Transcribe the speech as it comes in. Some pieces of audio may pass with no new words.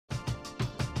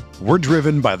We're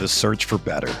driven by the search for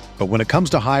better. But when it comes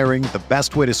to hiring, the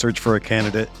best way to search for a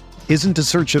candidate isn't to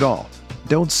search at all.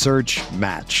 Don't search,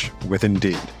 match with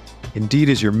Indeed. Indeed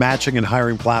is your matching and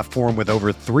hiring platform with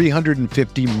over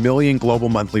 350 million global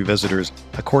monthly visitors,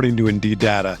 according to Indeed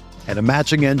data, and a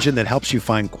matching engine that helps you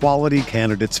find quality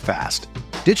candidates fast.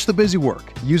 Ditch the busy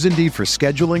work. Use Indeed for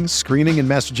scheduling, screening, and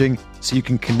messaging so you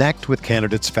can connect with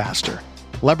candidates faster.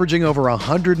 Leveraging over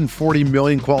 140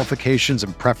 million qualifications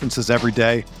and preferences every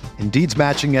day, Indeed's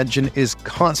matching engine is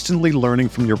constantly learning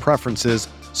from your preferences,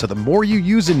 so the more you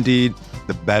use Indeed,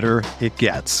 the better it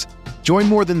gets. Join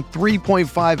more than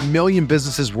 3.5 million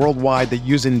businesses worldwide that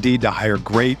use Indeed to hire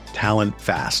great talent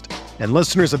fast. And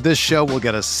listeners of this show will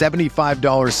get a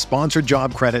 $75 sponsored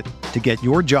job credit to get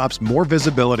your jobs more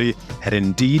visibility at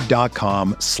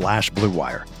Indeed.com/Blue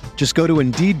Wire. Just go to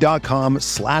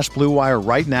Indeed.com/Blue Wire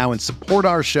right now and support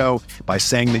our show by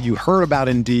saying that you heard about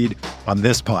Indeed on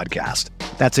this podcast.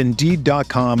 That's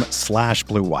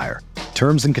Indeed.com/Blue Wire.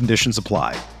 Terms and conditions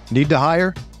apply. Need to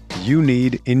hire? You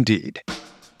need Indeed.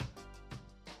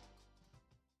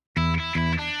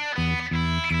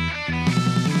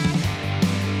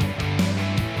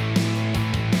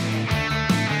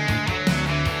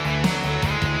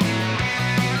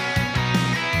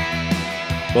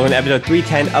 Welcome to episode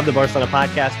 310 of the Barcelona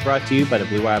podcast, brought to you by the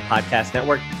Blue Wire Podcast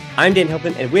Network. I'm Dan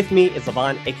Hilton, and with me is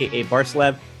Levon, a.k.a.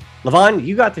 Barcelev. Levon,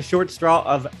 you got the short straw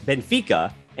of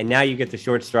Benfica, and now you get the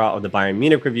short straw of the Bayern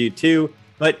Munich review too.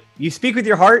 But you speak with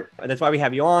your heart. That's why we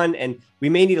have you on, and we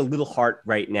may need a little heart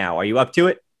right now. Are you up to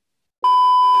it?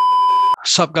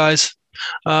 Sup, guys?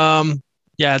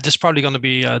 This is probably going to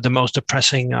be the most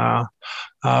depressing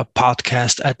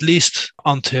podcast, at least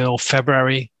until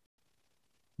February.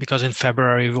 Because in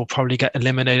February, we'll probably get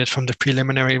eliminated from the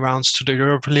preliminary rounds to the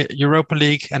Europa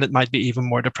League, and it might be even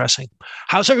more depressing.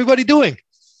 How's everybody doing?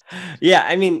 Yeah,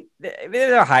 I mean,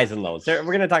 there are highs and lows. We're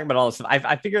going to talk about all this stuff.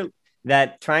 I figured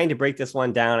that trying to break this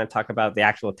one down and talk about the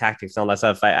actual tactics and all that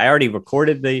stuff, I already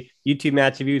recorded the YouTube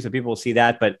match review, so people will see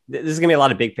that, but this is going to be a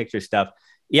lot of big picture stuff.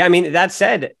 Yeah, I mean, that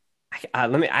said, I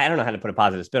don't know how to put a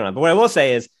positive spin on it, but what I will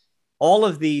say is all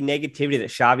of the negativity that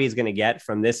Xavi is going to get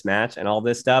from this match and all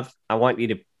this stuff, I want you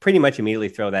to pretty much immediately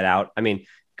throw that out. I mean,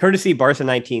 courtesy Barca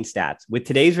 19 stats. With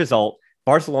today's result,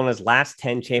 Barcelona's last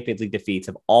 10 Champions League defeats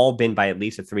have all been by at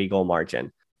least a 3-goal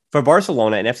margin. For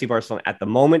Barcelona and FC Barcelona at the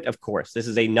moment, of course, this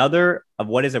is another of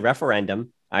what is a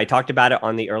referendum. I talked about it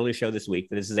on the earlier show this week.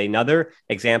 This is another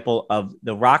example of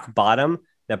the rock bottom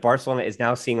that Barcelona is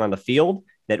now seeing on the field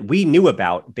that we knew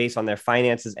about based on their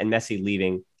finances and Messi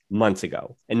leaving months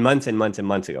ago and months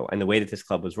ago, and the way that this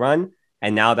club was run.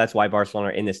 And now that's why Barcelona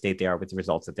are in the state they are with the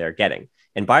results that they're getting.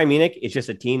 And Bayern Munich is just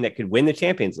a team that could win the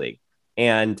Champions League.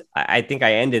 And I think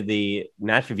I ended the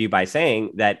match review by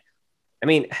saying that, I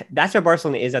mean, that's where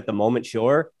Barcelona is at the moment,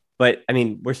 sure. But I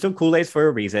mean, we're still Kool-Aids for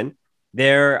a reason.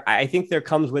 I think there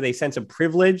comes with a sense of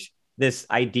privilege, this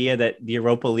idea that the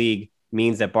Europa League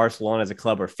means that Barcelona as a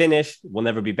club are finished, will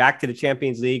never be back to the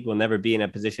Champions League, will never be in a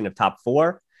position of top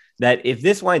 4. That if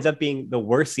this winds up being the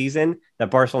worst season that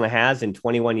Barcelona has in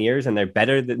 21 years, and they're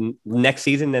better than next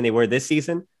season than they were this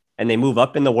season, and they move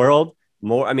up in the world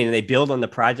more, I mean, they build on the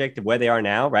project of where they are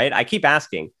now, right? I keep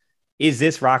asking, is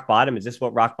this rock bottom? Is this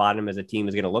what rock bottom as a team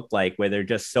is going to look like, where they're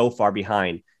just so far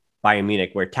behind Bayern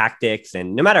Munich, where tactics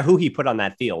and no matter who he put on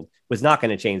that field was not going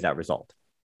to change that result?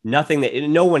 Nothing that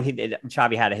no one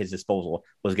Xavi had at his disposal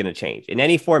was going to change in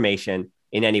any formation,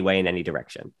 in any way, in any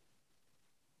direction.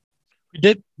 We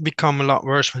did become a lot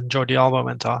worse when Jordi Alba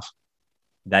went off.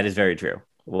 That is very true.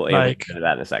 We'll get to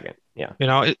that in a second. Yeah. You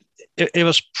know, it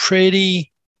was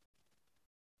pretty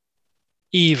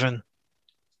even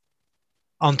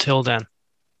until then.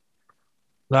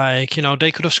 Like, you know,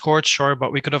 they could have scored, sure,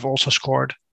 but we could have also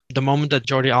scored. The moment that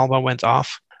Jordi Alba went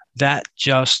off, that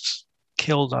just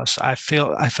killed us. I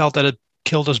felt that it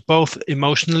killed us both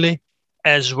emotionally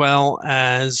as well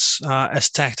as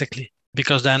tactically,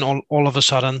 because then all of a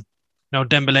sudden, you know,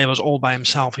 Dembele was all by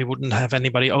himself. He wouldn't have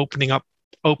anybody opening up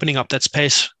that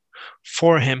space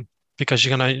for him, because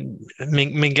you're gonna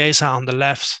Mingueza on the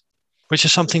left, which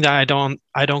is something that I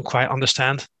don't quite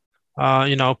understand.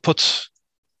 You know, put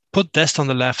Dest on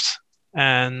the left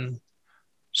and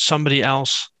somebody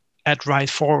else at right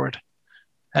forward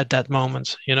at that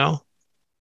moment, you know,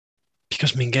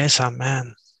 because Mingueza,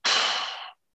 man.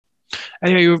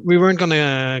 Anyway, we weren't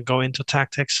gonna go into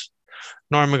tactics,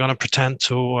 nor am I gonna pretend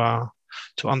to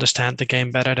understand the game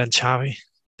better than Xavi.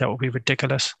 That would be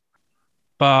ridiculous.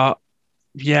 But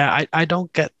yeah, I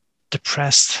don't get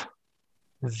depressed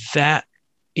that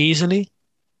easily,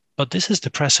 but this is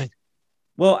depressing.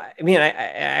 Well, I mean,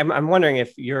 I'm wondering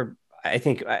if you're, I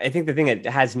think the thing that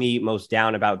has me most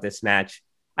down about this match,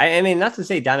 I mean, not to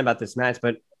say down about this match,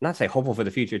 but not to say hopeful for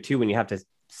the future too, when you have to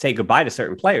say goodbye to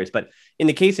certain players. But in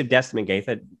the case of Desmond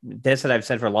Gaitha, this that I've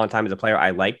said for a long time is a player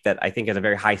I like, that I think has a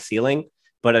very high ceiling.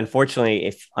 But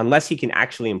unfortunately, unless he can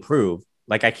actually improve,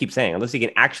 like I keep saying, unless he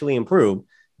can actually improve,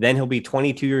 then he'll be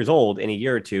 22 years old in a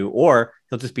year or two, or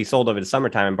he'll just be sold over the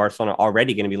summertime and Barcelona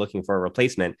already going to be looking for a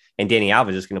replacement. And Dani Alves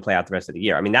is just going to play out the rest of the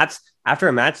year. I mean, that's after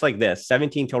a match like this,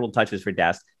 17 total touches for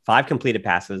Dest, 5 completed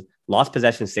passes, lost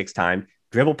possession 6 times,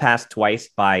 dribble passed twice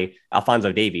by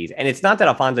Alphonso Davies. And it's not that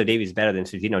Alphonso Davies is better than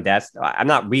Sergiño Dest. I'm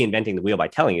not reinventing the wheel by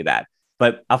telling you that.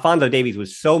 But Alphonso Davies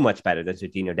was so much better than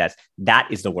Sergiño Dest. That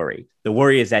is the worry. The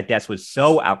worry is that Dest was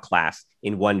so outclassed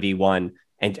in 1v1.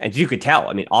 And you could tell,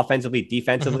 I mean, offensively,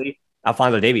 defensively,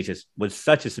 Alphonso Davies just was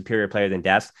such a superior player than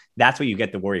Dest. That's what you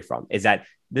get the worry from, is that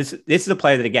this is a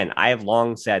player that, again, I have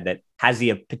long said that has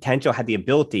the potential, had the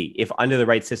ability, if under the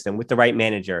right system, with the right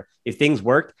manager, if things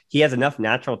worked, he has enough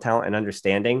natural talent and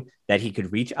understanding that he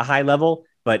could reach a high level.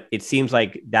 But it seems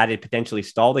like that it potentially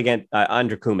stalled again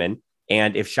under Koeman.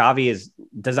 And if Xavi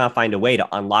does not find a way to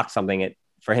unlock something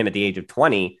for him at the age of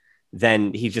 20,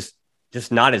 then he's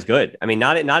just not as good. I mean,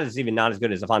 not as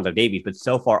good as Alphonso Davies, but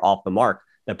so far off the mark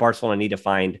that Barcelona need to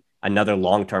find another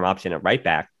long-term option at right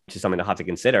back, which is something to have to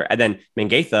consider. And then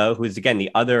Mingueza, who's again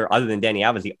other than Dani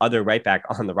Alves, the other right back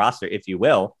on the roster, if you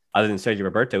will, other than Sergio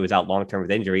Roberto, who's out long-term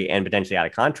with injury and potentially out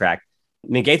of contract.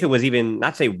 Mingueza was even,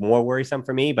 not say more worrisome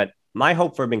for me, but my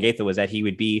hope for Mingueza was that he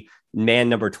would be man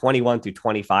number 21 through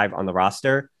 25 on the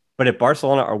roster. But if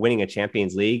Barcelona are winning a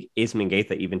Champions League, is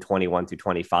Mingueza even 21 through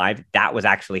 25? That was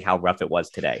actually how rough it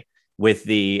was today. With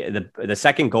the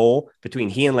second goal between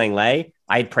he and Lenglet,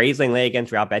 I had praised Lenglet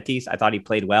against Real Betis. I thought he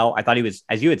played well. I thought he was,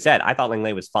 as you had said, I thought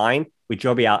Lenglet was fine with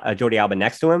Jordi Alba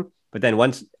next to him. But then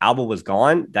once Alba was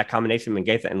gone, that combination of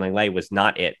Mingueza and Lenglet was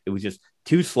not it. It was just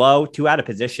too slow, too out of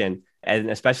position.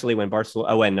 And especially when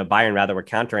Bayern were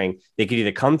countering, they could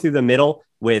either come through the middle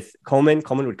with Coleman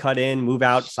would cut in, move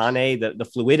out, Sané, the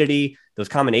fluidity, those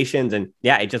combinations. And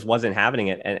yeah, it just wasn't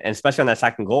happening. And especially on that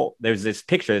second goal, there's this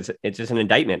picture. It's just an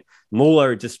indictment.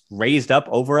 Muller just raised up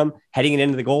over him, heading it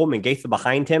into the goal. Mingueza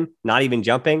behind him, not even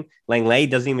jumping. Lenglet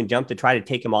doesn't even jump to try to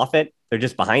take him off it. They're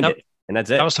just behind it. And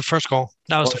that's it. That was the first goal.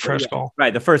 Goal.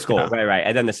 Right. The first goal. Yeah. Right.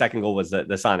 And then the second goal was the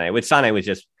Sané, which Sané was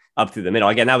just up through the middle.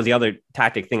 Again, that was the other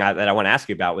tactic thing that I want to ask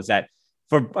you about, was that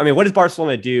what does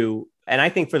Barcelona do? And I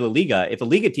think for the Liga, if the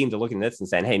Liga teams are looking at this and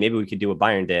saying, hey, maybe we could do what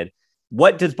Bayern did,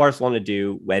 what does Barcelona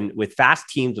do with fast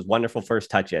teams with wonderful first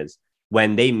touches,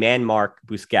 when they man mark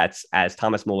Busquets as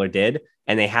Thomas Muller did,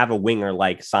 and they have a winger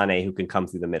like Sané who can come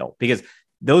through the middle? Because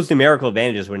those numerical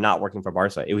advantages were not working for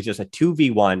Barca. It was just a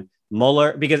 2v1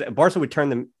 Muller, because Barca would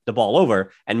turn the ball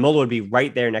over and Muller would be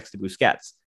right there next to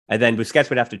Busquets. And then Busquets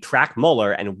would have to track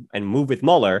Muller and move with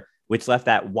Muller, which left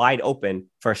that wide open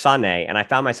for Sané. And I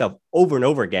found myself over and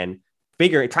over again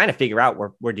trying to figure out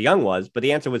where De Jong was. But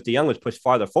the answer was De Jong was pushed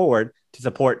farther forward to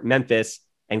support Memphis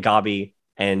and Gavi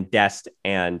and Dest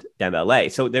and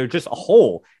Dembélé. So there was just a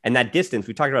hole. And that distance,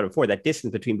 we talked about it before, that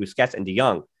distance between Busquets and De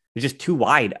Jong was just too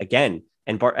wide again.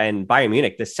 And Bayern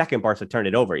Munich, the second Barca turned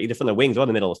it over, either from the wings or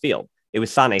the middle of the field, it was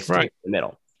Sané straight in the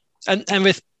middle. And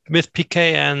with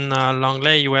Piqué and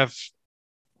Lenglet, you have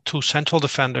two central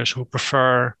defenders who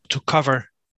prefer to cover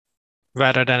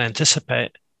rather than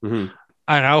anticipate. Mm-hmm.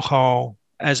 Araujo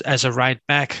as a right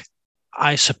back,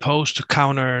 I suppose, to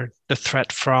counter the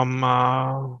threat from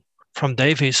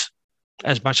Davies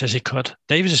as much as he could.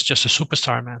 Davies is just a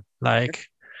superstar, man. Like,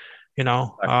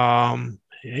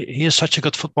 he is such a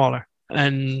good footballer,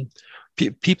 and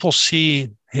people see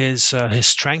his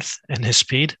strength and his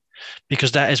speed,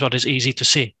 because that is what is easy to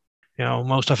see.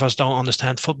 Most of us don't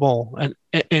understand football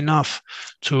enough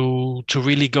to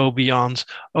really go beyond,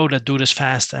 that dude is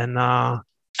fast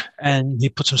and he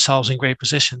puts himself in great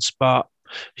positions. But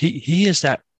he is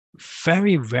that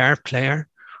very rare player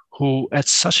who at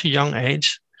such a young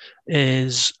age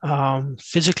is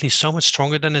physically so much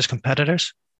stronger than his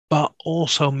competitors, but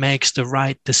also makes the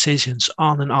right decisions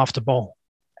on and off the ball.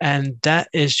 And that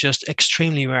is just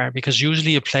extremely rare, because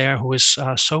usually a player who is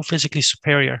so physically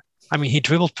superior, I mean, he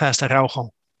dribbled past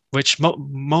Araujo, which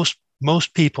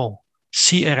most people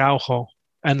see Araujo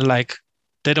and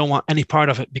they don't want any part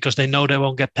of it because they know they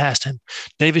won't get past him.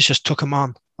 Davies just took him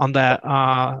on that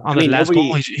the last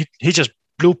goal. He just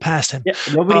blew past him. Yeah,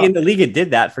 nobody in the Liga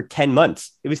did that for 10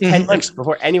 months. It was 10 months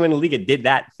before anyone in the Liga did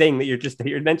that thing that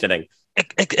you're mentioning.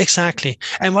 Exactly.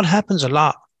 And what happens a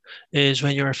lot is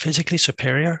when you're physically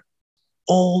superior,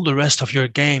 all the rest of your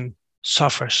game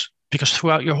suffers. Because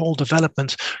throughout your whole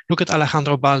development, look at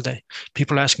Alejandro Balde.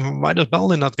 People ask him, why does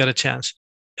Balde not get a chance?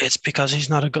 It's because he's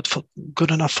not a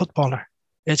good enough footballer.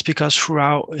 It's because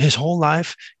throughout his whole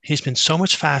life, he's been so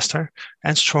much faster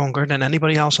and stronger than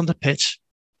anybody else on the pitch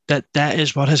that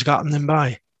is what has gotten him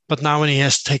by. But now when he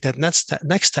has to take that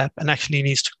next step and actually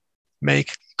needs to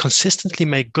consistently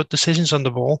make good decisions on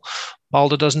the ball,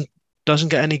 Balde doesn't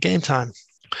get any game time.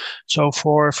 So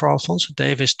for Alphonso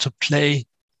Davies to play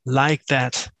like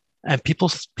that, and people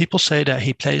say that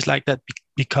he plays like that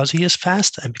because he is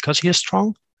fast and because he is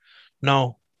strong.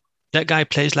 No, that guy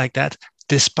plays like that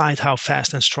despite how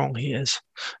fast and strong he is.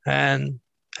 And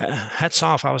hats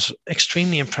off, I was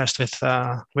extremely impressed with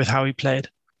how he played.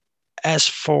 As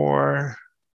for...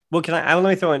 Well,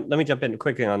 let me jump in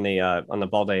quickly on the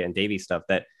Balde and Davies stuff.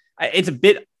 That it's a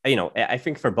bit, I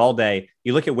think for Balde,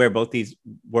 you look at where both these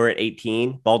were at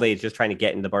 18. Balde is just trying to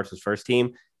get into Barca's first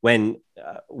team. When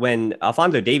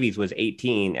Alphonso Davies was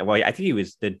 18, well, I think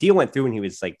the deal went through when he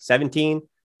was like 17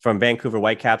 from Vancouver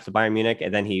Whitecaps to Bayern Munich,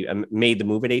 and then he made the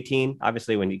move at 18,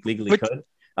 obviously when he legally could.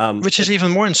 Which is even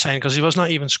more insane because he was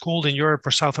not even schooled in Europe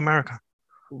or South America.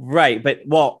 Right, but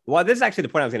well, this is actually the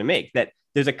point I was going to make, that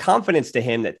there's a confidence to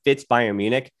him that fits Bayern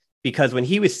Munich, because when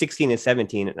he was 16 and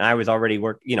 17, and I was already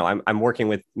I'm working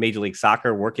with Major League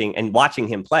Soccer, working and watching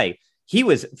him play. He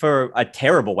was, for a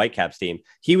terrible Whitecaps team,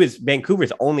 he was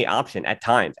Vancouver's only option at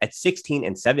times at 16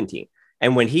 and 17.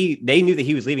 And when they knew that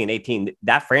he was leaving at 18,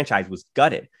 that franchise was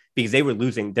gutted because they were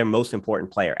losing their most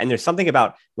important player. And there's something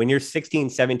about when you're 16,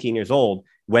 17 years old,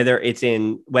 whether it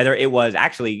was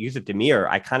actually Yusuf Demir,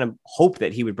 I kind of hope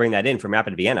that he would bring that in from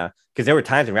Rapid Vienna, because there were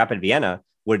times when Rapid Vienna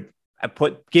would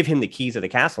give him the keys of the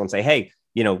castle and say, hey,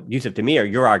 Yusuf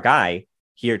Demir, you're our guy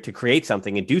here to create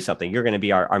something and do something. You're going to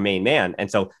be our main man. And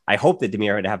so I hope that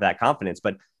Demir would have that confidence.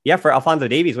 But yeah, for Alphonso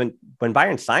Davies, when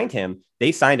Bayern signed him,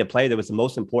 they signed a player that was the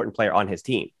most important player on his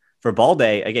team. For Balde,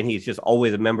 again, he's just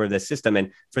always a member of the system.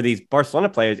 And for these Barcelona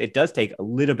players, it does take a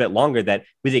little bit longer, that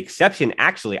with the exception,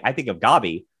 actually, I think of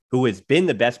Gabi, who has been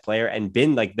the best player and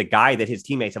been like the guy that his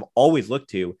teammates have always looked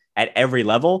to at every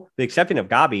level. With the exception of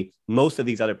Gabi, most of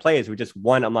these other players were just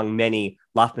one among many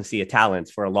La Masia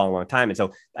talents for a long, long time. And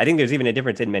so I think there's even a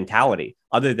difference in mentality,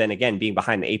 other than, again, being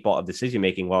behind the 8 ball of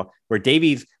decision-making. Well, where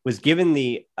Davies was given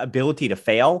the ability to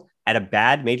fail at a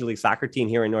bad Major League Soccer team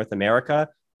here in North America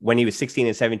when he was 16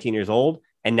 and 17 years old.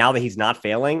 And now that he's not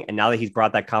failing, and now that he's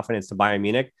brought that confidence to Bayern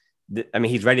Munich,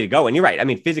 he's ready to go. And you're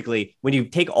right. Physically, when you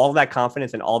take all that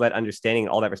confidence and all that understanding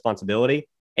and all that responsibility,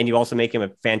 and you also make him a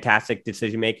fantastic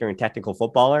decision maker and technical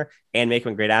footballer and make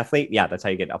him a great athlete, yeah, that's how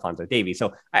you get Alphonso Davies.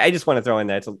 So I just want to throw in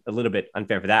that it's a little bit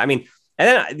unfair for that. And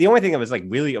then the only thing that was like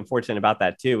really unfortunate about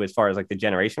that too, as far as like the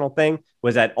generational thing,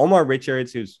 was that Omar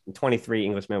Richards, who's 23,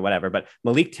 Englishman, whatever, but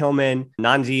Malik Tillman,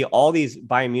 Nanji, all these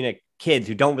Bayern Munich kids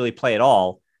who don't really play at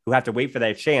all, who have to wait for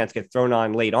their chance, get thrown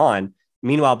on late on.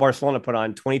 Meanwhile, Barcelona put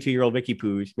on 22-year-old Ricky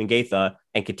Puig, Mingueza,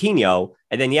 and Coutinho.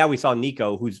 And then, we saw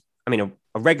Nico, who's,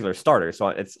 a regular starter. So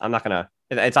it's not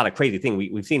a crazy thing.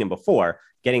 We've seen him before.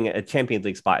 Getting a Champions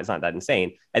League spot is not that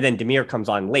insane. And then Demir comes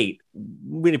on late,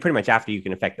 really pretty much after you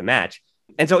can affect the match.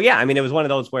 And so, it was one of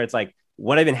those where it's like,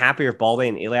 would I have been happier if Balde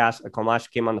and Ilias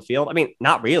Komash came on the field?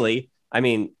 Not really. Right?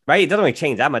 It doesn't really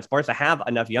change that much. Barca have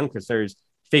enough youngsters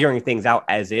figuring things out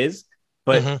as is.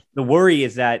 But the worry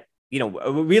is that,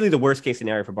 really the worst case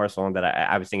scenario for Barcelona that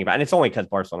I was thinking about, and it's only because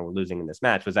Barcelona were losing in this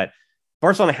match, was that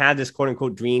Barcelona had this quote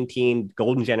unquote dream team,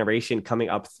 golden generation coming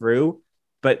up through,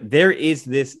 but there is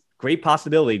this great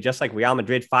possibility, just like Real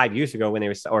Madrid 5 years ago when they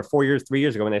were, or 3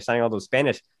 years ago when they were signing all those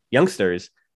Spanish youngsters,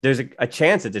 there's a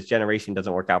chance that this generation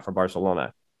doesn't work out for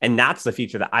Barcelona. And that's the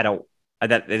future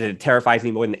that terrifies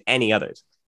me more than any others.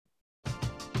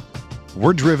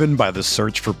 We're driven by the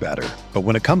search for better. But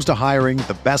when it comes to hiring,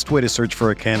 the best way to search for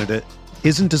a candidate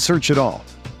isn't to search at all.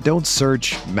 Don't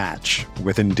search, match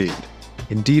with Indeed.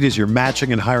 Indeed is your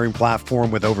matching and hiring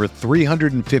platform with over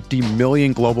 350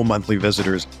 million global monthly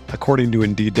visitors, according to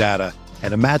Indeed data,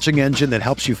 and a matching engine that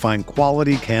helps you find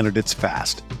quality candidates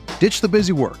fast. Ditch the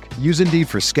busy work. Use Indeed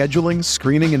for scheduling,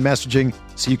 screening, and messaging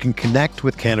so you can connect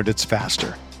with candidates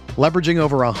faster. Leveraging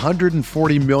over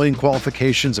 140 million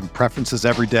qualifications and preferences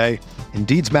every day,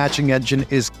 Indeed's matching engine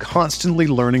is constantly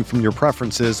learning from your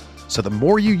preferences, so the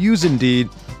more you use Indeed,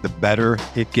 the better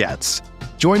it gets.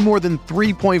 Join more than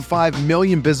 3.5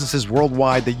 million businesses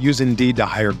worldwide that use Indeed to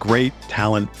hire great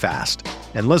talent fast.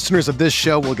 And listeners of this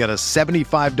show will get a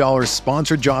 $75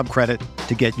 sponsored job credit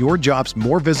to get your jobs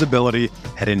more visibility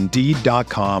at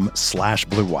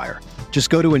Indeed.com/Blue Wire. Just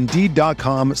go to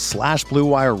Indeed.com/Blue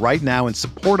Wire right now and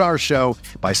support our show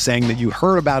by saying that you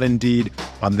heard about Indeed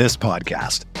on this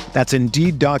podcast. That's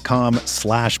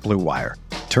Indeed.com/Blue Wire.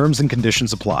 Terms and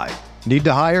conditions apply. Need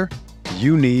to hire?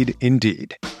 You need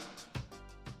Indeed.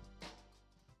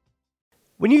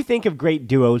 When you think of great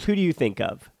duos, who do you think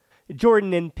of?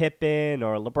 Jordan and Pippen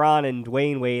or LeBron and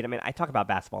Dwayne Wade. I mean, I talk about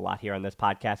basketball a lot here on this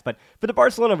podcast, but for the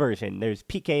Barcelona version, there's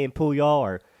Piqué and Puyol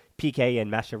or Piqué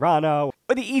and Mascherano,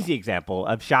 or the easy example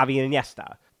of Xavi and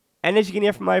Iniesta. And as you can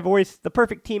hear from my voice, the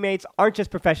perfect teammates aren't just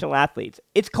professional athletes.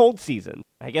 It's cold season.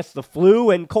 I guess the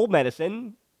flu and cold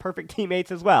medicine, perfect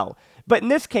teammates as well. But in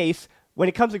this case, when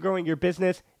it comes to growing your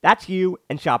business, that's you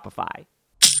and Shopify.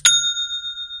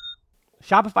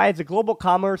 Shopify is a global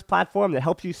commerce platform that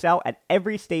helps you sell at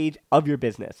every stage of your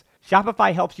business.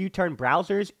 Shopify helps you turn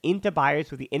browsers into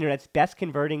buyers with the internet's best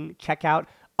converting checkout,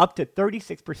 up to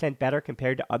 36% better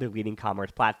compared to other leading commerce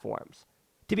platforms.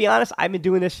 To be honest, I've been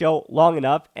doing this show long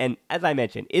enough, and as I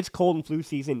mentioned, it's cold and flu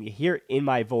season. You hear it in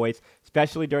my voice,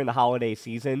 especially during the holiday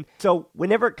season. So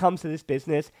whenever it comes to this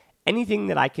business, anything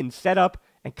that I can set up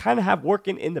and kind of have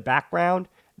working in the background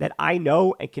that I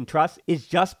know and can trust is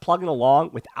just plugging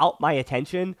along without my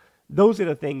attention. Those are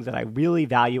the things that I really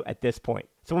value at this point.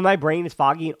 So when my brain is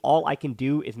foggy and all I can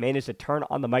do is manage to turn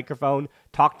on the microphone,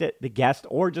 talk to the guest,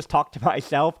 or just talk to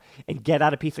myself and get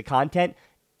out a piece of content,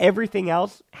 everything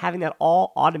else, having that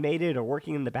all automated or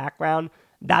working in the background,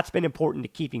 that's been important to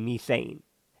keeping me sane.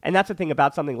 And that's the thing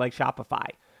about something like Shopify.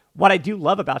 What I do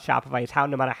love about Shopify is how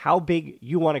no matter how big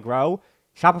you want to grow,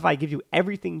 Shopify gives you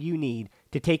everything you need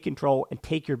to take control and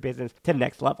take your business to the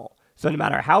next level. So no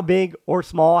matter how big or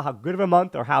small, how good of a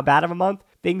month or how bad of a month,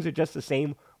 things are just the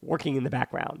same working in the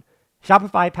background.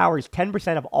 Shopify powers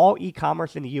 10% of all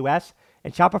e-commerce in the US,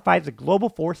 and Shopify is the global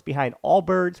force behind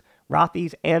Allbirds,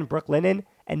 Rothy's, and Brooklinen,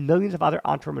 and millions of other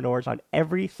entrepreneurs on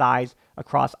every size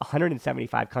across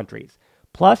 175 countries.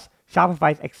 Plus,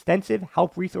 Shopify's extensive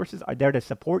help resources are there to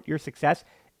support your success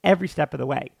every step of the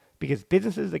way, because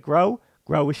businesses that grow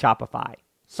with Shopify.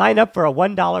 Sign up for a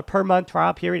 $1 per month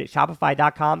trial period at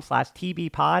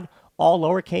shopify.com/tbpod, all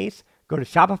lowercase. Go to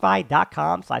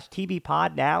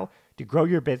shopify.com/tbpod now to grow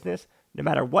your business no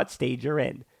matter what stage you're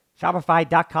in.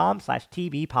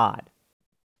 Shopify.com/tbpod.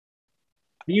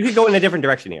 You could go in a different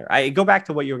direction here. I go back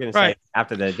to what you were going to say Right.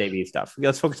 after the Davies stuff.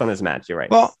 Let's focus on this match. You're right.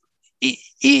 Well,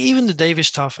 even the Davis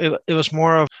stuff, it was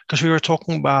more of because we were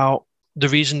talking about the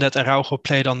reason that Araujo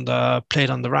played on the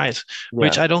right,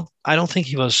 which I don't think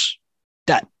he was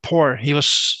that poor. He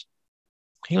was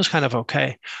kind of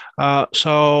okay.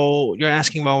 So you're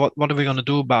asking, well, what are we going to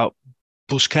do about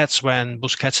Busquets when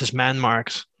Busquets is man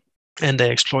marked and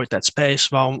they exploit that space?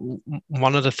 Well,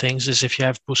 one of the things is if you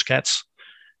have Busquets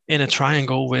in a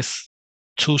triangle with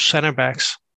two center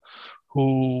backs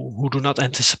who do not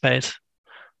anticipate,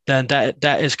 then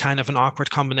that is kind of an awkward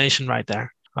combination right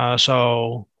there.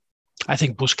 So I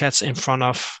think Busquets in front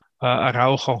of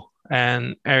Araujo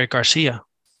and Eric Garcia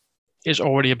is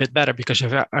already a bit better because you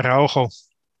have Araujo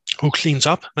who cleans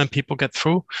up when people get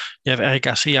through. You have Eric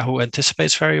Garcia who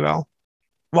anticipates very well.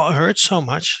 What hurts so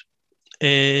much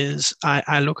is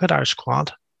I look at our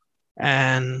squad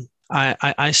and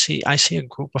I see a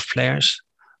group of players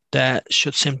that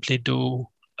should simply do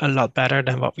a lot better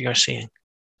than what we are seeing.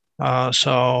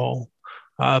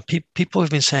 People have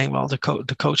been saying, well, the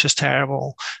coach is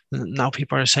terrible. Now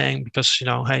people are saying, because, hey,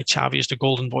 Xavi is the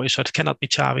golden boy, so it cannot be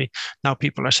Xavi. Now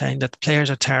people are saying that the players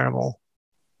are terrible.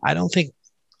 I don't think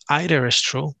either is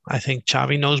true. I think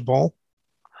Xavi knows ball.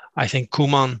 I think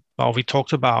Koeman, well, we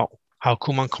talked about how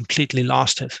Koeman completely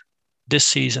lost it this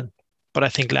season. But I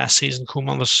think last season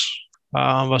Koeman was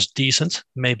decent,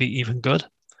 maybe even good.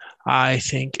 I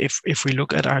think if we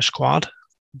look at our squad,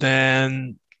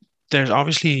 then there's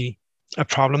obviously a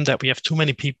problem that we have too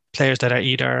many players that are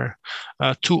either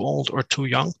too old or too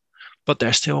young, but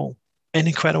there's still an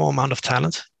incredible amount of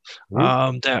talent.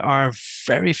 Mm-hmm. There are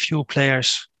very few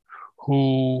players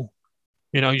who,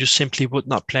 you simply would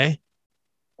not play.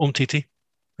 Umtiti,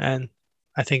 and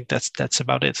I think that's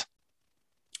about it.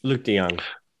 Luuk de Jong.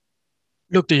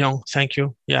 Luuk de Jong, thank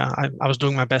you. Yeah, I was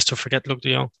doing my best to forget Luuk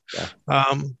de Jong. Yeah.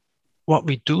 What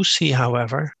we do see,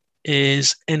 however,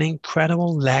 is an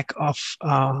incredible lack of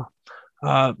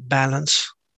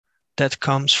balance that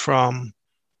comes from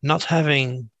not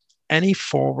having any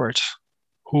forwards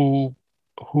who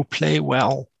play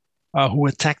well, who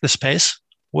attack the space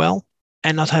well,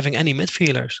 and not having any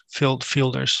midfielders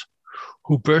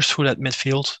who burst through that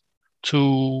midfield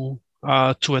to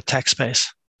attack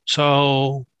space.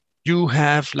 So you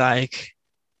have like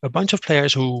a bunch of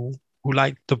players who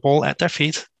like the ball at their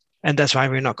feet, and that's why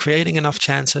we're not creating enough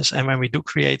chances. And when we do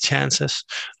create chances,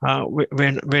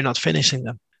 we're not finishing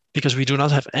them because we do not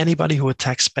have anybody who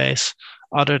attacks space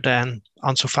other than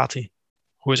Ansu Fati,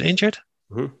 who is injured,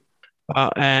 mm-hmm.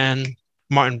 And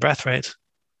Martin Braithwaite,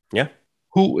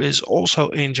 who is also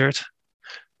injured,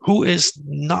 who is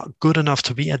not good enough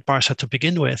to be at Barca to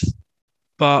begin with.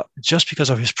 But just because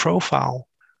of his profile,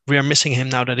 we are missing him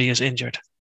now that he is injured.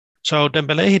 So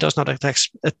Dembele, he does not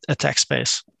attack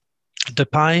space.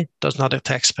 Depay does not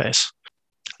attack space.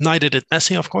 Neither did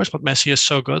Messi, of course, but Messi is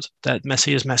so good that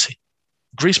Messi is Messi.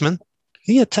 Griezmann,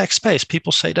 he attacks space.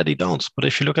 People say that he don't, but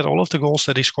if you look at all of the goals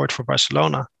that he scored for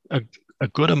Barcelona, a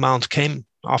good amount came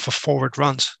off of forward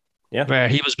runs, where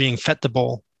he was being fed the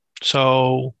ball.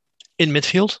 So in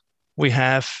midfield, we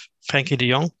have Frenkie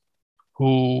de Jong,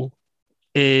 who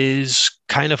is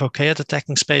kind of okay at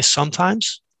attacking space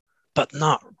sometimes, but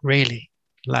not really.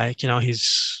 Like,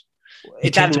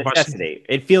 it's out of necessity.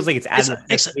 It feels like it's out of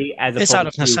necessity. It's out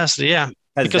of necessity, yeah.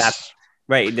 Because that's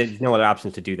right. There's no other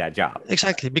options to do that job.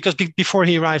 Exactly. Because before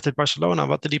he arrived at Barcelona,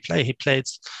 what did he play? He played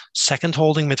second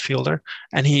holding midfielder,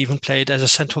 and he even played as a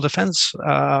central defender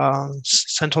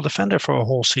for a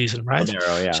whole season, right?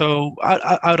 So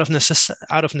out of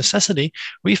necessity,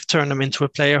 we've turned him into a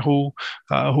player who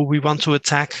we want to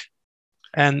attack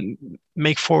and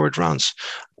make forward runs.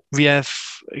 We have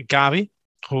Gavi,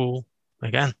 who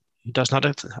again does not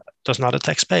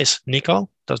attack space. Nico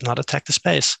does not attack the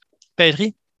space.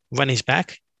 Pedri, when he's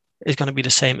back, is going to be the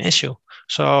same issue.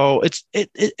 So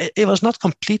it was not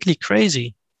completely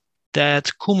crazy that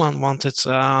Koeman wanted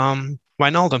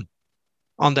Wijnaldum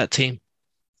on that team,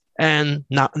 and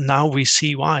now we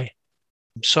see why.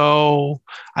 So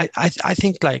I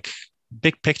think, like,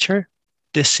 big picture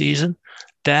this season,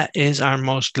 that is our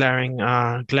most glaring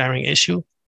issue.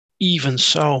 Even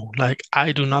so, like,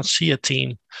 I do not see a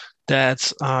team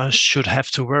that should have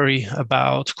to worry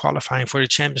about qualifying for the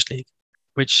Champions League,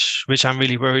 which I'm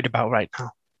really worried about right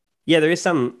now. Yeah, there is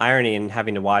some irony in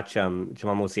having to watch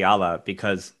Jamal Musiala,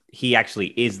 because he actually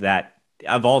is that,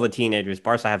 of all the teenagers.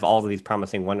 Barca have all of these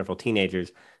promising, wonderful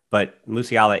teenagers, but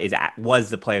Musiala was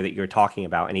the player that you're talking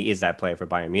about, and he is that player for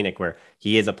Bayern Munich, where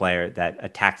he is a player that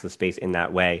attacks the space in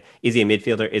that way. Is he a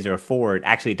midfielder? Is he a forward?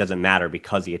 Actually, it doesn't matter,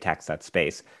 because he attacks that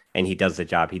space, and he does the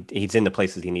job. He's in the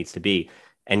places he needs to be,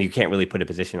 and you can't really put a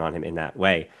position on him in that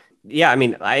way. Yeah, I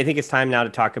mean, I think it's time now to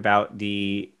talk about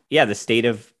the state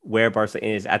of where Barca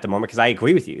is at the moment, because I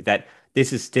agree with you that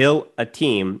this is still a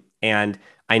team, and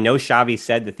I know Xavi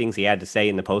said the things he had to say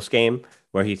in the postgame,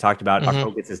 where he talked about our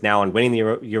focus is now on winning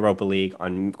the Europa League,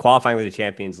 on qualifying for the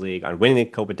Champions League, on winning the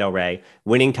Copa del Rey.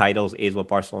 Winning titles is what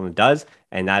Barcelona does,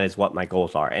 and that is what my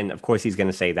goals are. And of course, he's going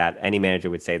to say that. Any manager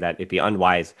would say that. It'd be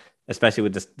unwise, especially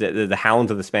with the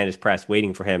hounds of the Spanish press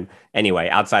waiting for him anyway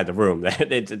outside the room.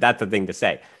 That's the thing to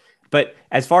say. But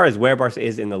as far as where Barca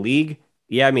is in the league,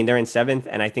 yeah, I mean, they're in 7th,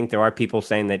 and I think there are people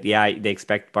saying that, yeah, they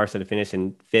expect Barca to finish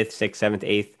in 5th, 6th, 7th,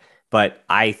 8th. But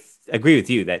I agree with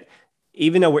you that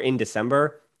even though we're in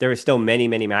December, there are still many,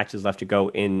 many matches left to go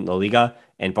in La Liga,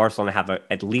 and Barcelona have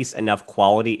at least enough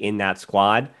quality in that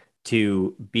squad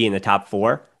to be in the top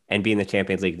 4 and be in the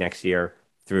Champions League next year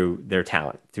through their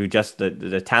talent, through just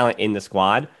the talent in the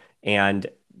squad. And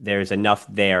there's enough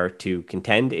there to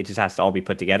contend. It just has to all be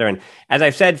put together. And as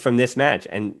I've said from this match,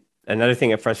 and another thing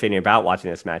that's frustrating about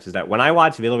watching this match is that when I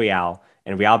watch Villarreal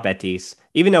and Real Betis,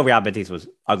 even though Real Betis was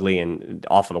ugly and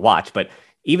awful to watch, but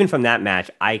even from that match,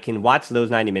 I can watch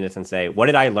those 90 minutes and say, what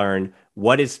did I learn?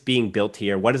 What is being built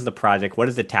here? What is the project? What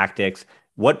is the tactics?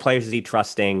 What players is he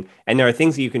trusting? And there are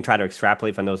things that you can try to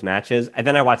extrapolate from those matches. And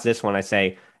then I watch this one, I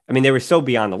say, I mean, they were so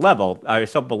beyond the level, or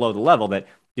so below the level, that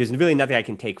there's really nothing I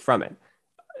can take from it.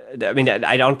 I mean,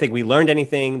 I don't think we learned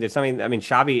anything. There's something, I mean,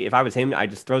 Xavi, if I was him, I'd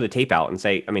just throw the tape out and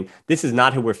say, I mean, this is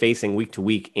not who we're facing week to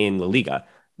week in La Liga.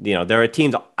 You know, there are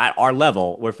teams at our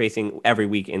level we're facing every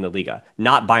week in the Liga,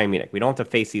 not Bayern Munich. We don't have to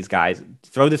face these guys.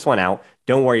 Throw this one out.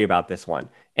 Don't worry about this one.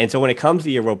 And so when it comes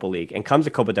to Europa League and comes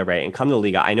to Copa del Rey and come to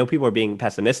Liga, I know people are being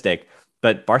pessimistic,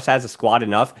 but Barca has a squad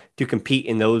enough to compete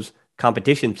in those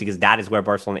competitions, because that is where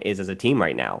Barcelona is as a team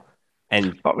right now.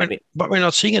 And but we're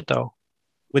not seeing it, though.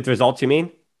 With results, you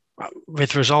mean?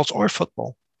 With results or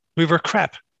football. We were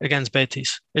crap against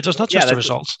Betis. It was not just the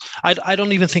results. I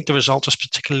don't even think the result was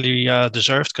particularly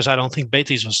deserved, because I don't think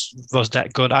Betis was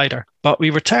that good either. But we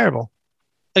were terrible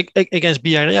against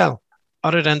Villarreal.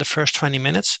 Other than the first 20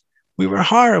 minutes, we were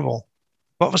horrible.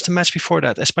 What was the match before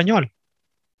that? Espanyol?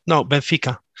 No,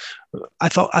 Benfica. I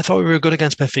thought we were good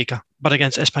against Benfica, but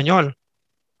against Espanyol,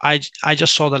 I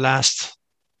just saw the last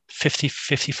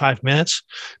 55 minutes.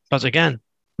 But again,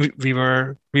 we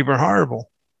were horrible.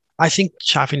 I think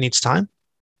Xavi needs time.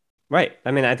 Right.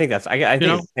 I mean, I think that's, I think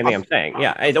it's the same thing I'm saying.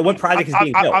 Yeah. What project is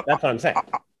being built? That's what I'm saying.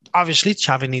 Obviously,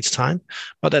 Xavi needs time,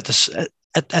 but at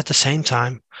the same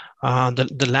time,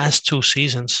 the last 2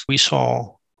 seasons, we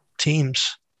saw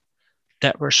teams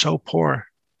that were so poor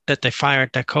that they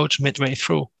fired their coach midway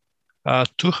through.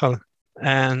 Tuchel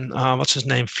and what's his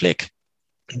name, Flick.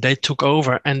 they took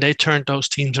over and they turned those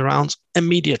teams around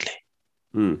immediately.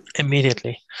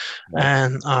 Immediately. Right.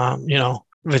 And,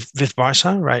 with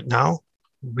Barca right now,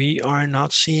 we are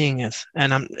not seeing it.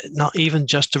 And I'm not even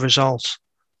just the results,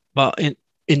 but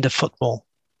in the football,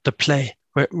 the play,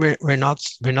 we're not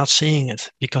seeing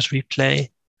it because we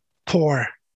play poor.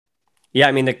 Yeah,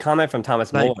 I mean, the comment from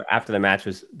Thomas Like, Muller after the match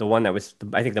was the one that was,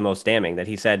 I think, the most damning, that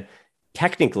he said,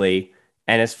 technically,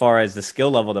 and as far as the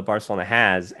skill level that Barcelona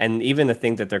has, and even the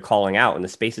things that they're calling out and the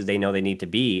spaces they know they need to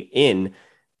be in,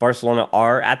 Barcelona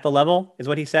are at the level, is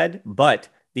what he said, but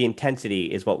the intensity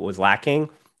is what was lacking.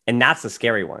 And that's the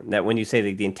scary one, that when you say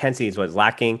that the intensity is what's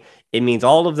lacking, it means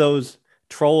all of those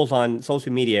trolls on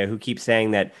social media who keep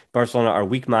saying that Barcelona are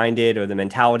weak-minded or the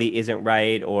mentality isn't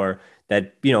right or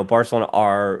that, Barcelona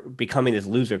are becoming this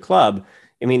loser club.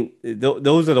 I mean,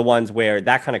 those are the ones where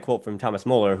that kind of quote from Thomas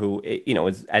Muller, who,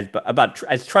 is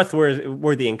as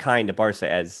trustworthy and kind to Barca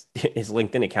as his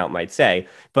LinkedIn account might say.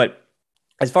 But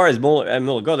as far as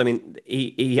Muller goes, I mean,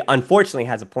 he unfortunately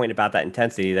has a point about that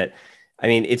intensity that, I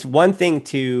mean, it's one thing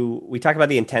we talk about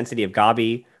the intensity of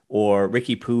Gabi or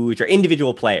Ricky Puig or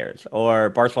individual players or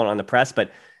Barcelona on the press,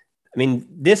 but I mean,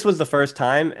 this was the first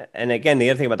time. And again, the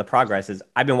other thing about the progress is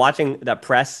I've been watching that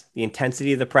press, the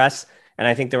intensity of the press. And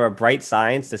I think there are bright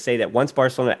signs to say that once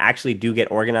Barcelona actually do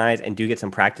get organized and do get some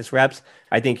practice reps,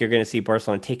 I think you're going to see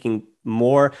Barcelona taking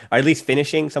more, or at least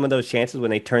finishing some of those chances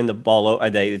when they turn the ball over,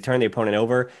 they turn the opponent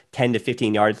over 10 to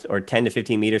 15 yards or 10 to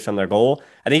 15 meters from their goal.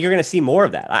 I think you're going to see more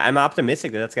of that. I'm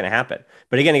optimistic that that's going to happen.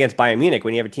 But again, against Bayern Munich,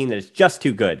 when you have a team that is just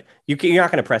too good, you're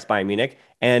not going to press Bayern Munich.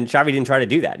 And Xavi didn't try to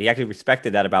do that. He actually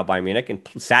respected that about Bayern Munich and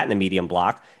sat in the medium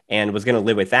block and was going to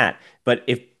live with that. But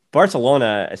if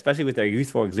Barcelona, especially with their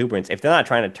youthful exuberance, if they're not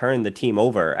trying to turn the team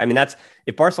over, I mean,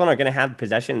 if Barcelona are going to have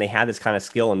possession, they have this kind of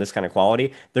skill and this kind of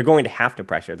quality, they're going to have to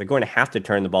pressure. They're going to have to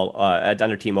turn the ball,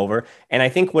 under team over. And I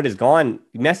think what is gone,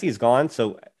 Messi is gone,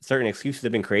 so certain excuses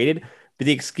have been created. But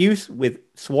the excuse with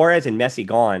Suarez and Messi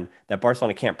gone that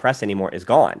Barcelona can't press anymore is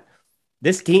gone.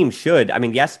 This team should, I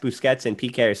mean, yes, Busquets and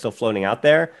PK are still floating out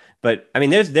there, but I mean,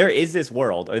 there is this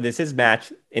world, or this is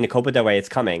match in a Copa del Rey, it's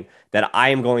coming, that I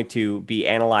am going to be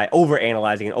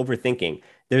over-analyzing and overthinking.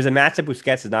 There's a match that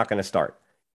Busquets is not going to start.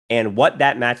 And what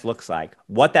that match looks like,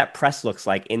 what that press looks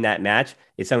like in that match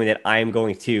is something that I am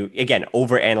going to, again,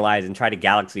 overanalyze and try to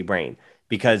galaxy brain.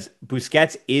 Because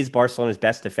Busquets is Barcelona's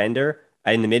best defender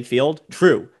in the midfield,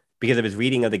 true, because of his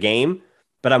reading of the game.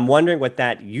 But I'm wondering what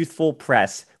that youthful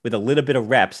press with a little bit of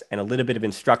reps and a little bit of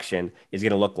instruction is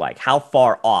going to look like. How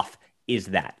far off is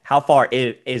that? How far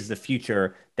is the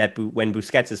future that when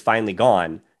Busquets is finally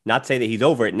gone? Not say that he's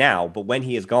over it now, but when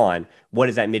he is gone, what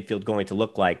is that midfield going to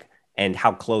look like? And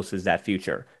how close is that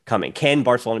future coming? Can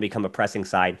Barcelona become a pressing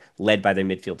side led by their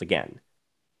midfield again?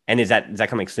 And is that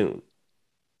coming soon?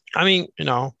 I mean,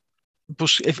 if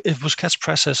Busquets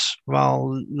presses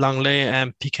while Langley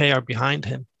and Piqué are behind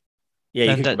him, yeah, you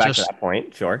then can go back to that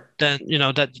point, sure. Then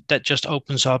that just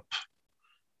opens up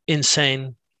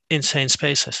insane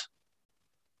spaces.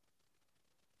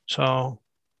 So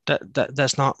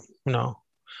that's not,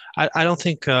 I don't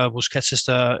think Busquets is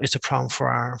the problem for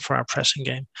our pressing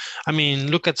game. I mean,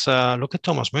 look at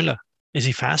Thomas Müller. Is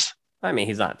he fast? I mean,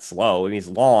 he's not slow. I mean, he's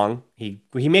long. He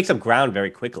makes up ground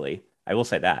very quickly. I will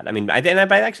say that. I mean, I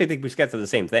actually think Busquets is the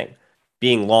same thing,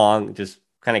 being long, just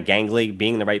kind of gangly,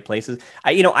 being in the right places.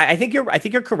 I think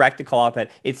you're correct to call out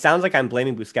that it sounds like I'm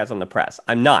blaming Busquets on the press.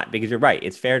 I'm not, because you're right.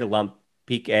 It's fair to lump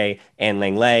Piqué and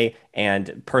Lenglet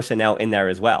and personnel in there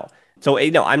as well. So,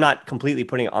 I'm not completely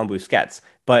putting it on Busquets,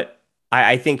 but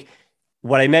I think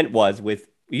what I meant was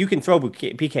you can throw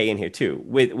Piqué in here too,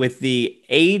 with the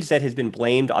age that has been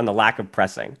blamed on the lack of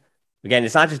pressing. Again,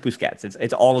 it's not just Busquets.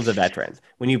 It's all of the veterans.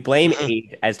 When you blame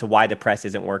age as to why the press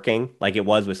isn't working, like it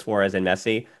was with Suarez and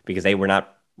Messi, because they were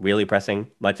not really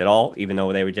pressing much at all, even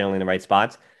though they were generally in the right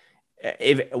spots.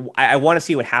 I want to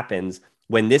see what happens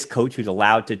when this coach who's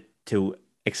allowed to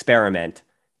experiment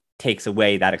takes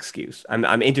away that excuse.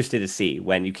 I'm interested to see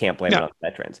when you can't blame it on the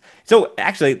veterans. So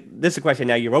actually, this is a question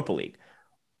now, Europa League.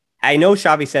 I know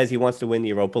Xavi says he wants to win the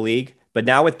Europa League, but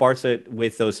now with Barca,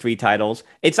 with those 3 titles,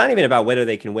 it's not even about whether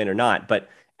they can win or not. But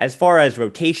as far as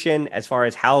rotation, as far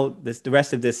as how the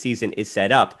rest of this season is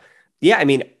set up, yeah, I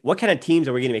mean, what kind of teams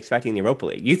are we going to be expecting in the Europa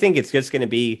League? You think it's just going to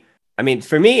be, I mean,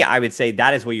 for me, I would say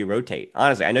that is where you rotate.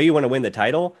 Honestly, I know you want to win the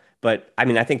title, but I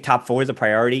mean, I think top 4 is a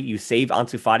priority. You save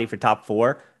Ansu Fati for top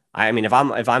 4. I mean, if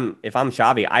I'm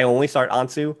Xavi, I only start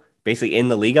Ansu basically in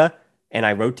the Liga, and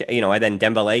I rotate, and then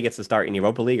Dembele gets to start in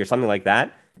Europa League or something like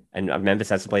that. And Memphis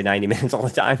has to play 90 minutes all the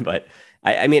time. But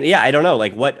I mean, yeah, I don't know.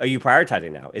 Like, what are you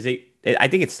prioritizing now? I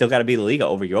think it's still got to be the Liga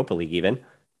over Europa League even.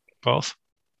 Both.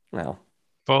 Well,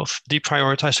 both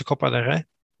deprioritize the Copa del Rey,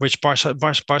 which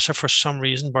Barca, for some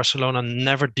reason, Barcelona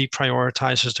never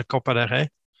deprioritizes the Copa del Rey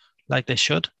like they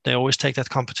should. They always take that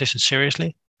competition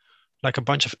seriously, like a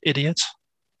bunch of idiots.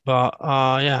 But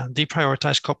yeah,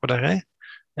 deprioritize Copa del Rey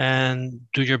and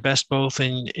do your best both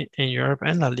in Europe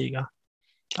and La Liga.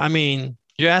 I mean,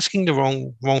 you're asking the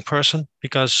wrong person,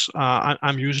 because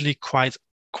I'm usually quite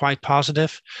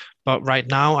positive, but right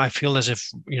now I feel as if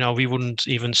we wouldn't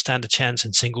even stand a chance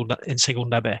in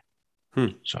Segunda B.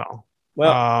 So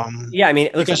well, yeah, I mean,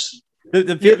 listen, because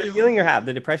the feeling you have,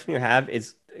 the depression you have,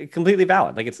 is completely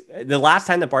valid. Like, it's the last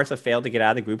time that Barca failed to get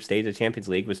out of the group stage of the Champions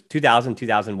League was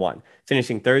 2000-2001,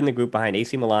 finishing third in the group behind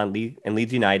AC Milan and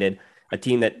Leeds United, a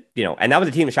team that and that was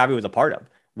a team that Xavi was a part of,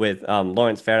 with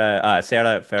Lawrence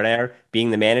Serra Ferrer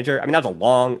being the manager. I mean, that was a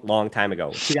long time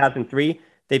ago. 2003.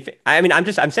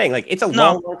 I'm saying, like, it's a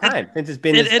long time since it's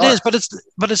been. It is, but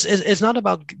it's not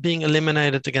about being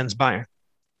eliminated against Bayern.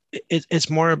 It's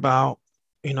more about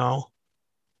when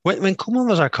Koeman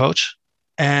was our coach,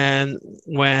 and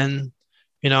when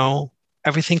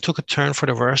everything took a turn for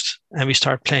the worst and we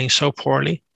started playing so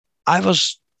poorly, I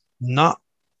was not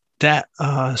that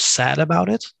sad about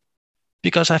it,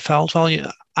 because I felt,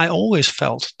 I always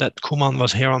felt that Koeman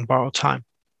was here on borrowed time.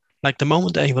 Like, the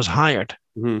moment that he was hired,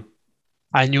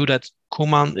 I knew that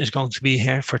Koeman is going to be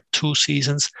here for 2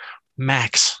 seasons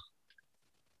max,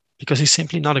 because he's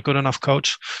simply not a good enough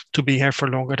coach to be here for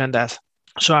longer than that.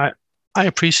 So I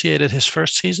appreciated his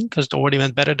first season, because it already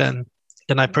went better than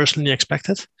I personally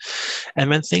expected. And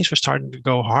when things were starting to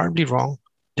go horribly wrong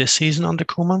this season under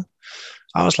Koeman,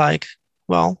 I was like,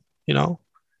 well,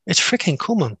 it's freaking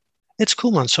Koeman. It's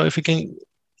Koeman. So if we can,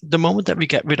 the moment that we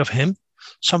get rid of him,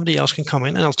 somebody else can come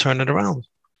in and I'll turn it around.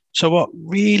 So what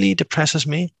really depresses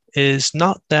me is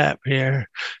not that we're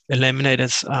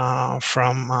eliminated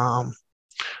from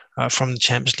the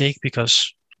Champions League,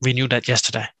 because we knew that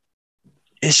yesterday.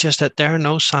 It's just that there are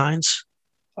no signs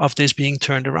of this being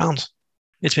turned around.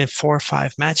 It's been 4 or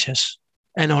 5 matches,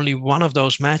 and only one of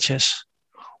those matches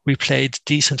we played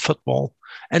decent football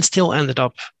and still ended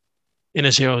up in a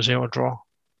 0-0 draw.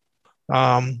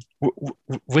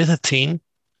 With a team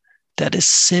that is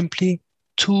simply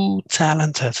too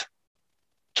talented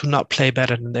to not play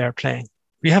better than they're playing.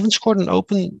 We haven't scored an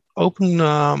open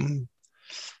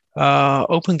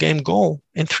game goal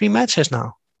in 3 matches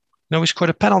now. We scored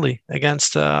a penalty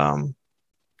against against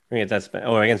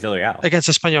Villarreal. Against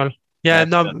Espanyol.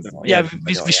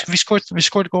 We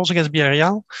scored goals against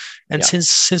Villarreal, and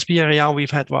since Villarreal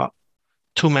we've had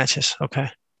 2 matches. Okay.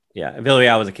 Yeah,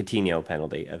 Villarreal was a Coutinho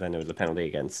penalty, and then there was a penalty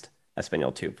against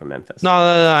Espanyol too from Memphis. No,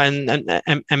 and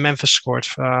Memphis scored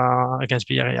against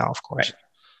Villarreal, of course. Right.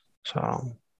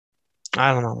 So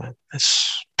I don't know, man.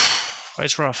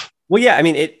 It's rough. Well, yeah, I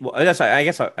mean, that's. I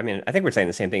guess. I mean, I think we're saying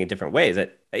the same thing in different ways.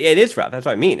 That it is rough. That's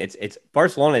what I mean. It's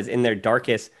Barcelona is in their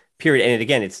darkest period, and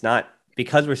again, it's not,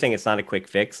 because we're saying it's not a quick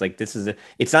fix. Like,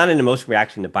 it's not an emotional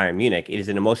reaction to Bayern Munich. It is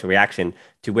an emotional reaction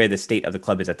to where the state of the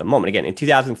club is at the moment. Again, in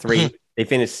 2003, they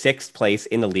finished 6th place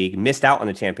in the league, missed out on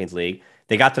the Champions League.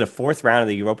 They got to the 4th round of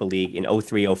the Europa League in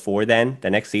 03-04. Then the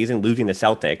next season, losing to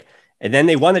Celtic, and then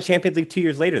they won the Champions League 2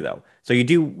 years later, though. So you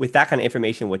do with that kind of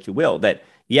information what you will. That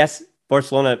yes,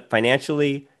 Barcelona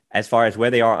financially, as far as where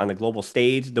they are on the global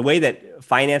stage, the way that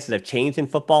finances have changed in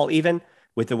football, even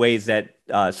with the ways that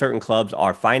certain clubs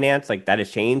are financed, like, that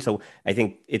has changed. So I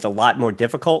think it's a lot more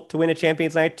difficult to win a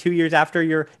Champions League 2 years after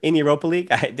you're in Europa League.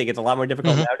 I think it's a lot more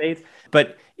difficult nowadays.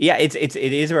 But yeah, it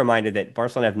is a reminder that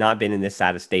Barcelona have not been in this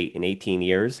sad a state in 18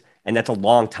 years, and that's a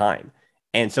long time.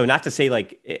 And so, not to say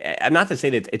that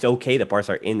it's okay that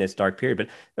Barca are in this dark period,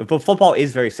 but football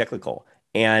is very cyclical.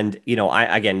 And,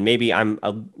 maybe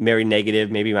I'm very negative,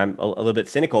 maybe I'm a little bit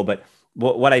cynical, but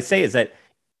what I say is that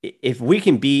if we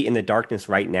can be in the darkness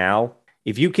right now,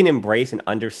 if you can embrace and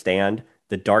understand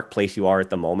the dark place you are at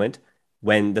the moment,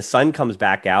 when the sun comes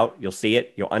back out, you'll see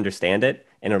it, you'll understand it,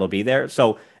 and it'll be there.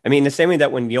 So, I mean, the same way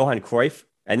that when Johan Cruyff,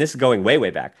 and this is going way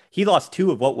back, he lost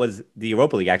 2 of what was the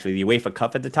Europa League, actually, the UEFA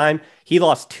Cup at the time. He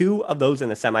lost 2 of those in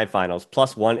the semifinals,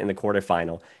 plus 1 in the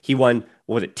quarterfinal. He won,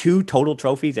 2 total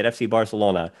trophies at FC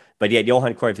Barcelona, but yet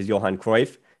Johan Cruyff is Johan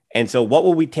Cruyff. And so what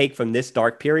will we take from this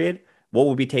dark period? What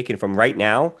will be taken from right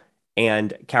now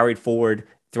and carried forward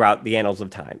throughout the annals of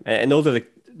time? And those are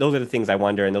the things I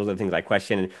wonder, and those are the things I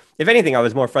question. And if anything, I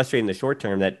was more frustrated in the short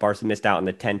term that Barca missed out on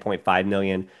the 10.5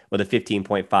 million or the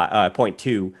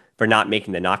 15.2 for not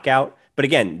making the knockout. But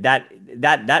again,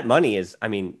 that money is, I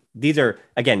mean, these are,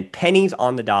 again, pennies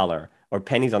on the dollar or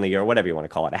pennies on the euro, whatever you want to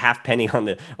call it, a half penny on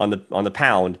the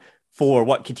pound for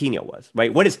what Coutinho was,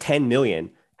 right? What is 10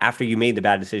 million after you made the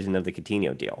bad decision of the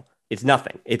Coutinho deal? It's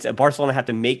nothing. It's Barcelona have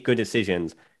to make good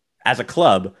decisions as a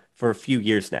club for a few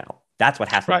years now. That's what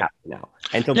has to happen now.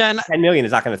 And so 10 million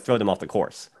is not going to throw them off the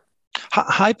course.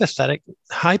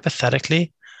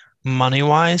 Hypothetically,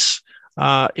 money-wise,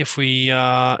 if we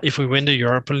win the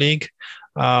Europa League,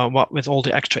 what with all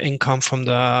the extra income from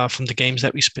the games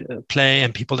that we play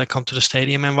and people that come to the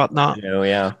stadium and whatnot,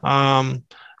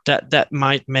 that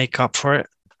might make up for it.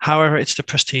 However, it's the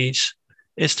prestige,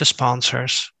 it's the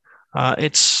sponsors,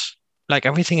 it's like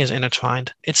everything is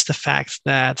intertwined. It's the fact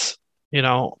that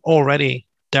already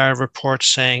there are reports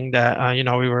saying that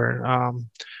we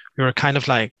were kind of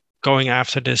like going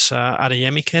after this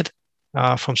Adeyemi kid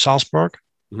from Salzburg.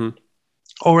 Mm-hmm.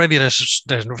 Already there's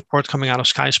a report coming out of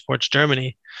Sky Sports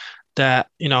Germany that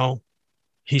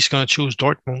he's going to choose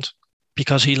Dortmund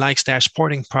because he likes their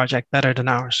sporting project better than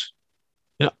ours.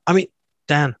 I mean,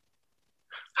 Dan,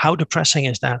 how depressing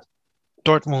is that?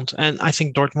 Dortmund, and I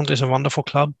think Dortmund is a wonderful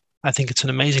club. I think it's an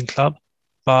amazing club,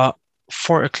 but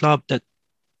for a club that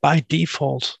by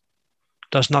default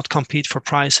does not compete for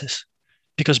prizes,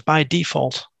 because by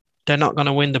default they're not going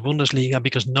to win the Bundesliga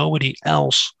because nobody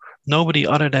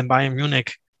other than Bayern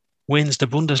Munich wins the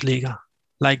Bundesliga.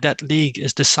 Like that league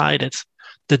is decided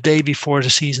the day before the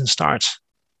season starts.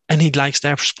 And he likes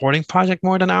their sporting project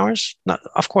more than ours. Not,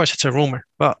 of course, it's a rumor,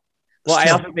 but well,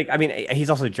 still. I also think, he's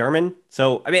also German.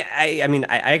 So,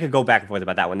 I could go back and forth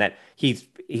about that one, that he's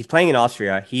playing in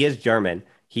Austria. He is German.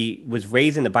 He was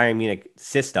raised in the Bayern Munich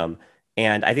system.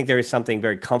 And I think there is something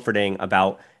very comforting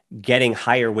about getting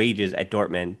higher wages at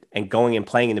Dortmund and going and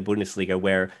playing in the Bundesliga,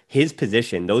 where his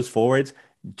position, those forwards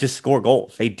just score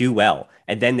goals. They do well,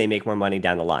 and then they make more money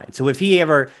down the line. So if he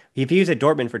was at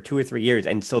Dortmund for 2 or 3 years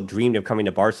and still dreamed of coming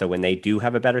to Barca when they do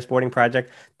have a better sporting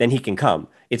project, then he can come.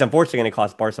 It's unfortunately going to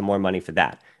cost Barca more money for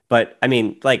that. But I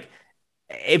mean, like,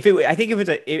 if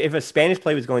a Spanish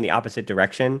play was going the opposite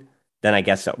direction, then I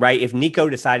guess so, right? If Nico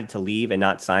decided to leave and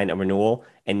not sign a renewal,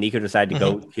 and Nico decided to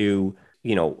go to,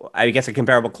 I guess a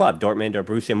comparable club, Dortmund or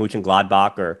Borussia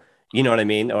Mönchengladbach, or you know what I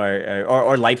mean,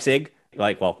 or Leipzig,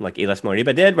 like Elas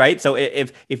Moriba did, right? So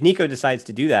if Nico decides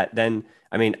to do that, then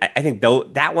I think though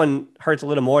that one hurts a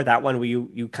little more. That one where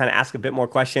you kind of ask a bit more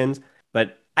questions,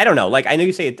 but I don't know. Like I know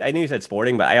you said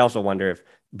Sporting, but I also wonder if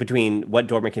between what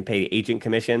Dortmund can pay agent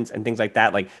commissions and things like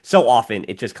that, like so often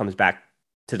it just comes back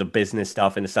to the business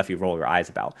stuff and the stuff you roll your eyes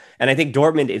about. And I think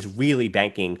Dortmund is really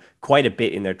banking quite a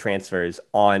bit in their transfers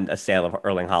on a sale of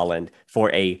Erling Haaland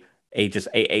for a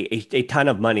ton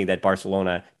of money that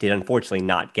Barcelona did unfortunately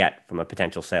not get from a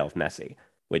potential sale of Messi,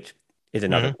 which is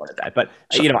another part of that. But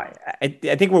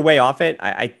I think we're way off it.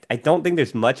 I don't think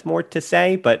there's much more to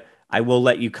say, but I will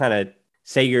let you kind of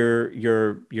say your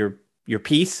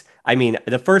piece. I mean,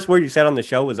 the first word you said on the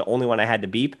show was the only one I had to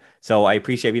beep, so I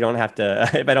appreciate if you don't have to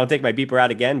if I don't take my beeper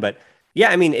out again. But yeah,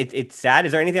 I mean, it's sad.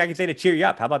 Is there anything I can say to cheer you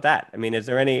up? How about that? I mean, is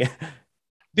there any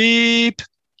beep?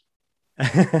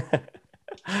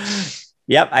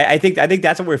 Yep, I think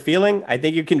that's what we're feeling. I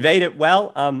think you conveyed it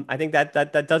well. I think that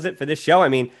does it for this show. I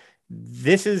mean,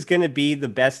 this is going to be the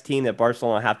best team that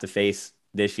Barcelona have to face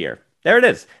this year. There it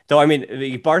is. So I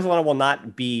mean, Barcelona will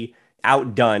not be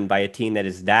outdone by a team that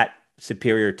is that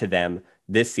superior to them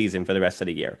this season for the rest of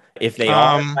the year. If they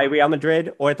are by Real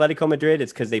Madrid or Atletico Madrid,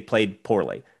 it's because they played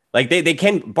poorly. Like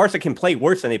Barca can play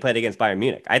worse than they played against Bayern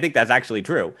Munich. I think that's actually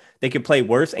true. They could play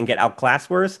worse and get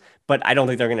outclassed worse, but I don't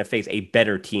think they're going to face a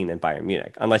better team than Bayern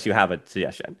Munich, unless you have a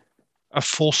suggestion. A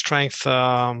full strength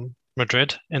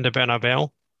Madrid in the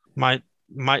Bernabeu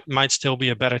might still be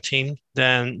a better team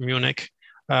than Munich,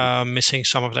 missing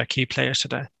some of their key players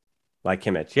today. Like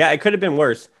Kimmich. Yeah, it could have been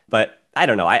worse, but I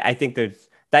don't know. I think there's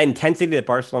that intensity that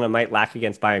Barcelona might lack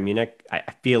against Bayern Munich. I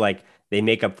feel like they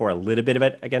make up for a little bit of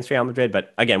it against Real Madrid,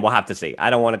 but again, we'll have to see. I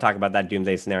don't want to talk about that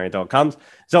doomsday scenario until it comes.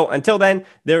 So until then,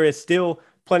 there is still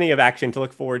plenty of action to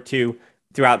look forward to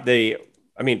throughout the,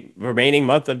 remaining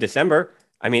month of December.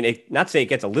 Not to say it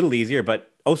gets a little easier,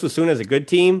 but Osasuna is a good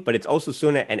team, but it's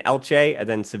Osasuna and Elche, and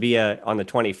then Sevilla on the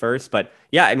 21st. But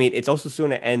yeah, it's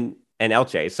Osasuna and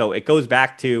Elche. So it goes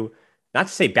back to, not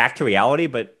to say back to reality,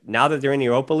 but now that they're in the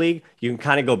Europa League, you can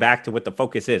kind of go back to what the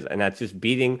focus is. And that's just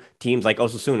beating teams like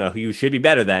Osasuna, who you should be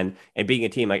better than, and beating a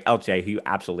team like Elche, who you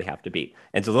absolutely have to beat.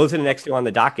 And so those are the next two on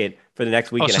the docket for the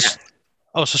next week and a half.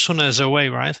 Osasuna is away,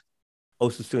 right?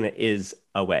 Osasuna is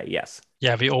away, yes.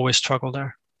 Yeah, we always struggle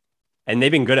there. And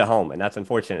they've been good at home, and that's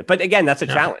unfortunate. But again, that's a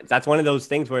challenge. That's one of those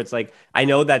things where it's like, I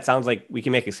know that sounds like we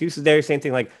can make excuses there. Same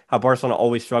thing like how Barcelona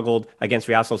always struggled against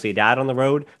Real Sociedad on the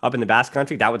road up in the Basque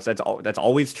Country. That's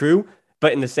always true.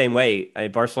 But in the same way,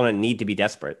 Barcelona need to be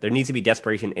desperate. There needs to be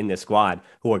desperation in this squad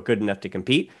who are good enough to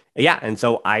compete. Yeah, and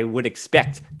so I would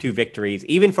expect 2 victories.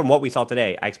 Even from what we saw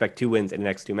today, I expect 2 wins in the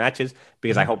next 2 matches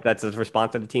because I hope that's the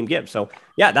response that the team gives. So,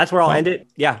 yeah, that's where I'll end it.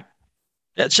 Yeah.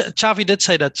 Xavi did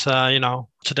say that,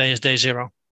 today is day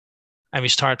 0 and we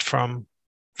start from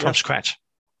scratch.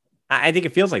 I think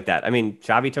it feels like that. I mean,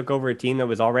 Xavi took over a team that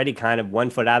was already kind of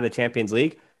 1 foot out of the Champions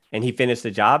League, and he finished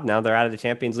the job. Now they're out of the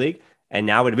Champions League. And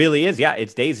now it really is. Yeah,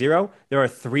 it's day 0. There are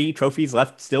 3 trophies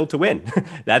left still to win.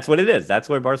 That's what it is. That's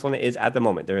where Barcelona is at the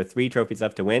moment. There are 3 trophies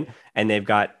left to win. And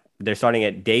they're starting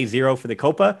at day 0 for the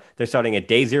Copa. They're starting at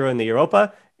day 0 in the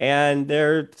Europa. And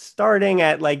they're starting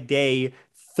at like day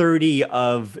 30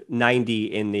 of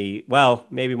 90 in the, well,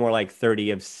 maybe more like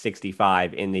 30 of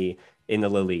 65 in the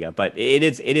La Liga. But it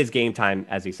is game time,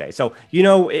 as you say. So,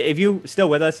 if you still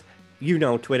with us,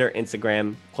 Twitter,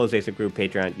 Instagram, Closed Basic Group,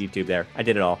 Patreon, YouTube there. I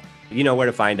did it all. You know where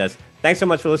to find us. Thanks so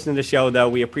much for listening to the show, though.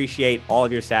 We appreciate all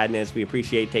of your sadness. We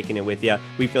appreciate taking it with you.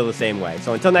 We feel the same way.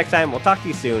 So until next time, we'll talk to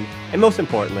you soon. And most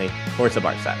importantly, Forza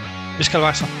Barça. Visca el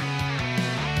Barça.